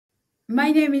My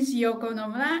name is Yoko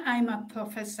Nomura. I'm a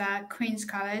professor at Queen's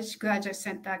College Graduate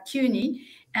Center, CUNY,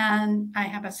 and I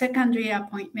have a secondary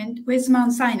appointment with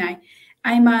Mount Sinai.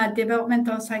 I'm a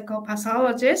developmental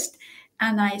psychopathologist,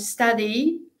 and I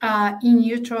study in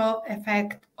utero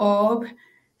effect of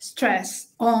stress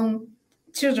on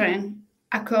children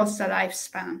across the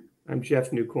lifespan. I'm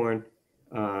Jeff Newcorn.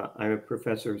 I'm a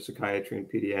professor of psychiatry and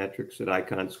pediatrics at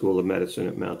Icahn School of Medicine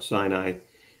at Mount Sinai.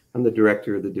 I'm the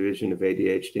director of the Division of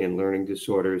ADHD and Learning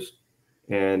Disorders.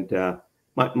 And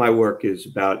my work is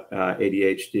about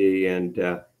ADHD and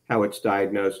how it's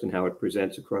diagnosed and how it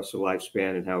presents across the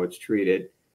lifespan and how it's treated.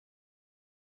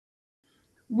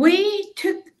 We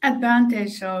took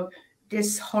advantage of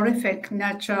this horrific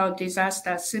natural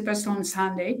disaster, Superstorm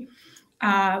Sandy.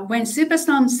 When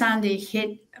Superstorm Sandy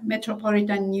hit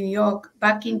metropolitan New York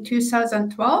back in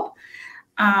 2012,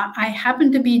 I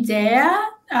happened to be there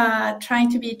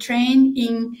trying to be trained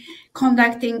in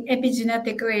conducting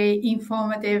epigenetically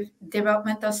informative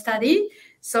developmental study.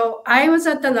 So I was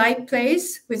at the right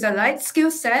place with the right skill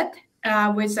set,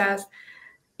 with an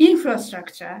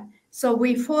infrastructure. So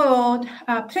we followed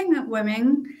pregnant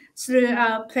women through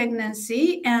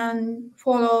pregnancy and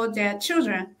followed their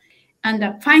children. And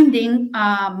the finding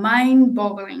are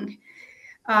mind-boggling.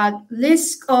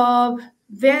 Risk of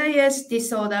various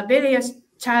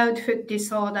childhood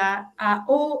disorder are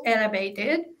all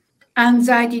elevated.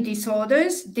 Anxiety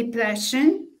disorders,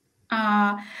 depression,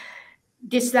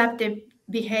 disruptive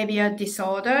behavior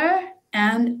disorder,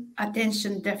 and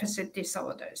attention deficit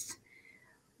disorders.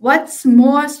 What's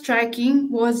more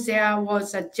striking was there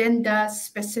was a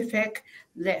gender-specific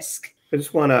risk. I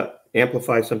just want to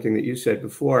amplify something that you said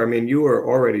before. I mean, you were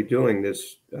already doing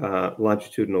this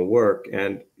longitudinal work,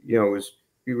 and you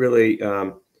really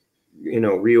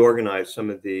reorganized some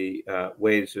of the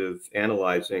ways of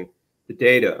analyzing the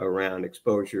data around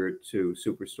exposure to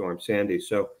Superstorm Sandy.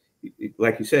 So,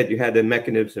 like you said, you had the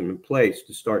mechanism in place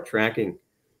to start tracking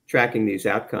these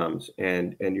outcomes,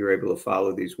 and you're able to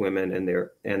follow these women and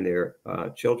their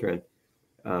children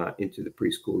into the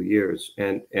preschool years,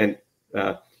 and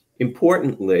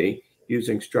importantly,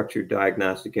 using structured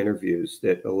diagnostic interviews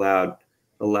that allowed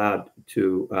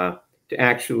to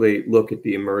actually look at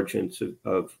the emergence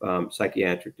of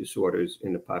psychiatric disorders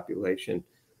in the population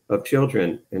of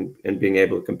children, and being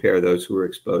able to compare those who were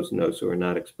exposed and those who are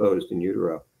not exposed in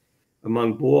utero.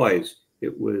 Among boys,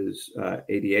 it was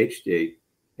ADHD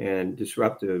and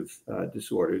disruptive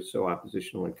disorders, so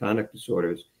oppositional and conduct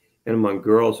disorders. And among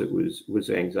girls, it was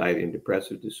anxiety and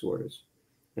depressive disorders.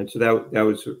 And so that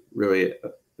was really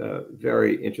a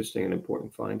very interesting and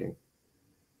important finding.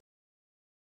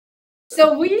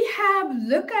 So we have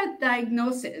looked at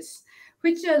diagnoses,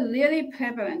 which are really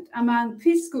prevalent among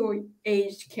preschool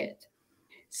age kids.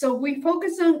 So we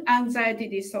focus on anxiety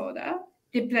disorder,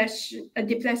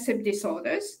 depressive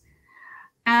disorders,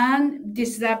 and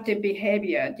disruptive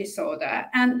behavior disorder,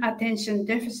 and attention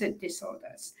deficit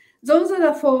disorders. Those are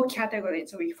the 4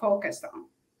 categories we focused on.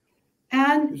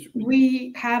 And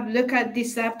we have looked at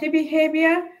disruptive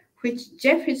behavior, which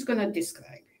Jeff is going to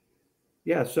describe.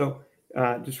 Yeah, so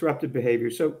disruptive behavior.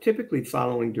 So typically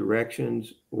following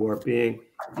directions, or being,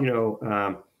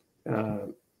 not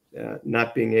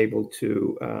being able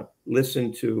to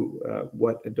listen to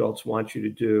what adults want you to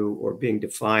do, or being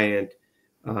defiant,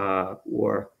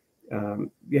 or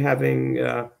you're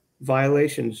having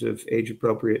violations of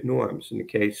age-appropriate norms. In the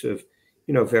case of,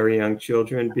 very young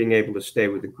children, being able to stay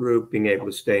with a group, being able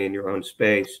to stay in your own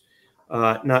space,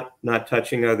 not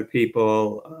touching other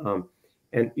people,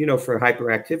 and for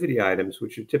hyperactivity items,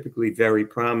 which are typically very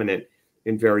prominent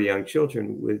in very young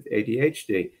children with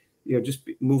ADHD, just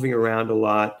moving around a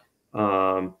lot,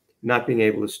 not being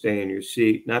able to stay in your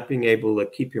seat, not being able to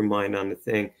keep your mind on the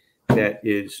thing that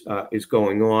is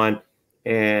going on,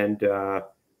 and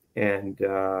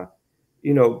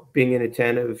being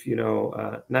inattentive,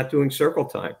 not doing circle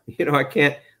time. I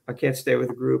can't stay with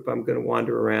a group. I'm going to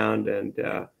wander around, and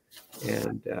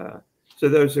so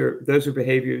those are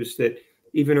behaviors that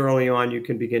even early on you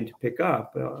can begin to pick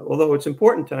up. Although it's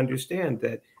important to understand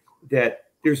that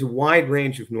there's a wide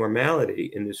range of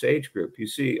normality in this age group. You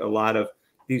see a lot of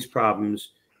these problems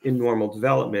in normal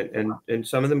development, and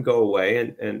some of them go away,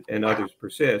 and others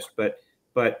persist. But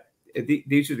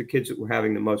these are the kids that were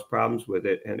having the most problems with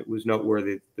it, and it was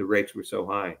noteworthy the rates were so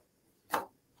high.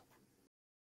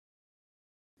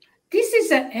 This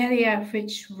is an area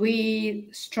which we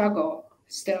struggle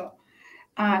still.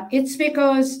 It's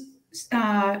because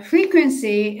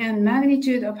frequency and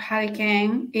magnitude of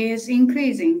hurricane is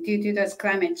increasing due to this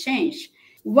climate change.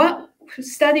 What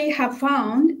studies have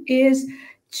found is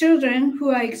children who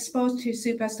are exposed to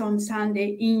Superstorm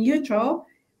Sandy in utero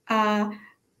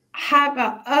have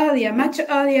a much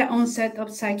earlier onset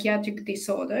of psychiatric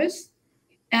disorders,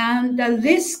 and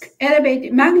the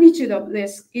magnitude of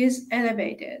risk is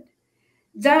elevated.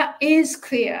 That is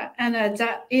clear, and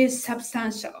that is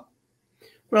substantial.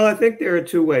 Well, I think there are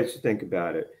two ways to think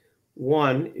about it.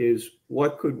 One is,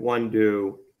 what could one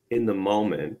do in the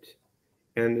moment?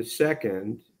 And the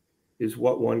second is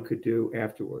what one could do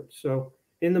afterwards. So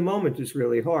in the moment is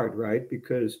really hard, right?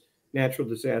 Because natural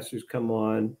disasters come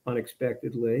on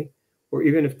unexpectedly, or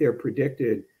even if they're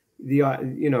predicted,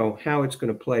 how it's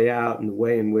going to play out and the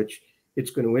way in which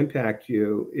it's going to impact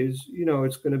you is,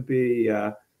 it's going to be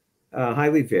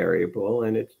highly variable.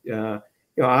 And it's,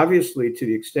 obviously, to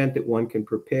the extent that one can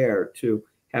prepare to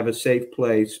have a safe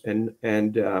place and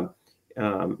to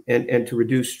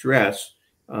reduce stress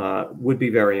would be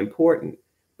very important.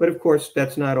 But of course,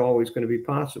 that's not always going to be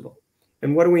possible.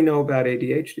 And what do we know about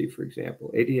ADHD, for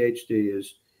example? ADHD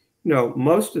is,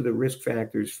 most of the risk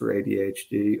factors for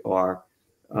ADHD are,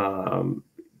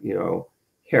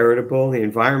 heritable. The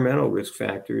environmental risk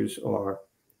factors are,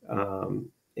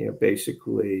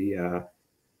 basically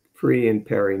pre and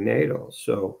perinatal.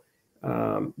 So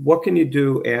what can you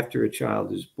do after a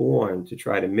child is born to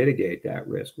try to mitigate that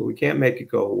risk? Well, we can't make it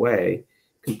go away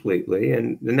completely.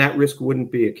 And then that risk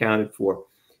wouldn't be accounted for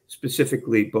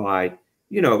specifically by,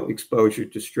 exposure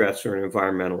to stress or an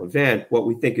environmental event. What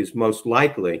we think is most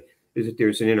likely is that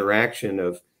there's an interaction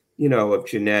of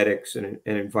genetics and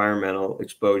environmental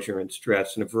exposure and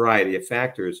stress and a variety of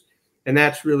factors. And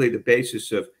that's really the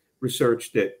basis of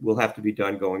research that will have to be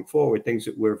done going forward, things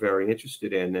that we're very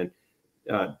interested in, and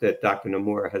that Dr.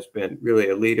 Nomura has been really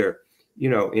a leader,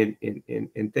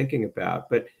 in thinking about.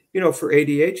 But, for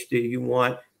ADHD, you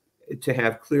want to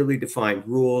have clearly defined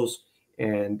rules,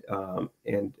 and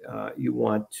you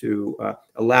want to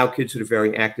allow kids that are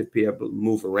very active to be able to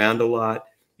move around a lot.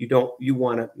 You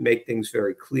want to make things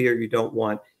very clear. You don't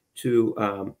want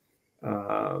to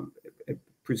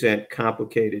present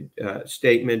complicated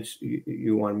statements.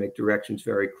 You want to make directions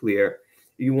very clear.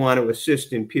 You want to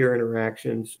assist in peer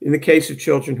interactions. In the case of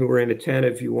children who are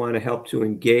inattentive, you want to help to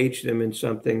engage them in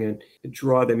something and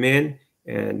draw them in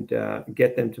and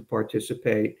get them to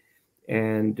participate.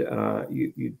 And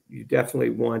you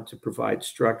definitely want to provide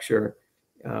structure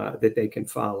that they can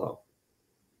follow.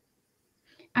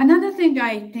 Another thing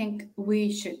I think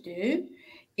we should do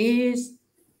is,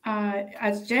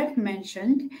 as Jeff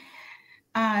mentioned,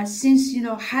 since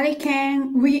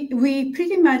hurricane, we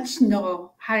pretty much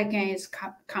know hurricane is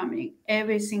coming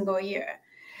every single year.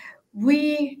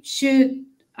 We should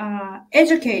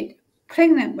educate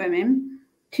pregnant women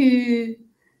to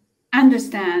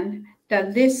understand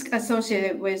the risk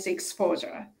associated with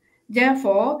exposure.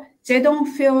 Therefore, they don't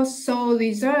feel so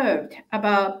reserved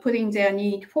about putting their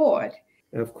need forward.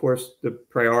 And of course, the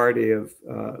priority of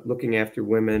looking after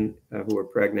women who are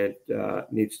pregnant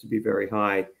needs to be very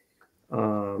high.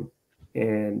 And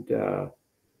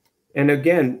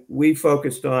again, we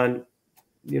focused on,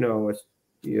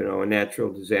 a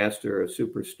natural disaster, a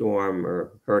superstorm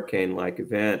or hurricane-like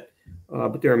event.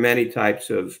 But there are many types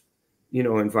of,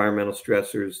 environmental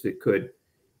stressors that could,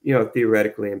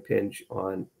 theoretically impinge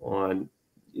on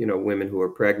women who are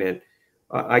pregnant.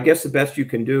 I guess the best you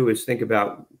can do is think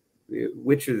about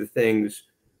which of the things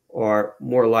are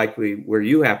more likely where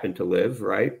you happen to live,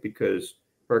 right? Because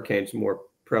hurricanes are more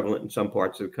prevalent in some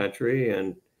parts of the country,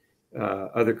 and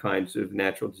other kinds of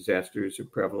natural disasters are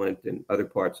prevalent in other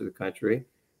parts of the country.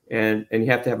 And you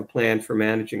have to have a plan for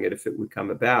managing it if it would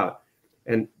come about.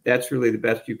 And that's really the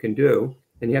best you can do.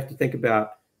 And you have to think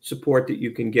about support that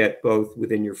you can get both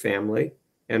within your family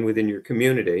and within your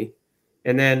community.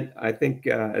 And then I think,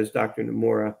 as Dr.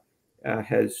 Nomura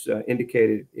has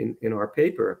indicated in our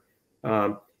paper,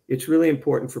 it's really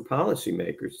important for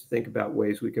policymakers to think about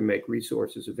ways we can make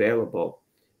resources available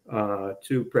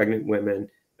to pregnant women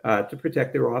to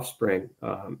protect their offspring,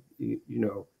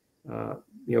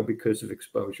 because of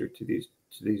exposure to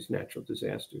these natural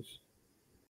disasters.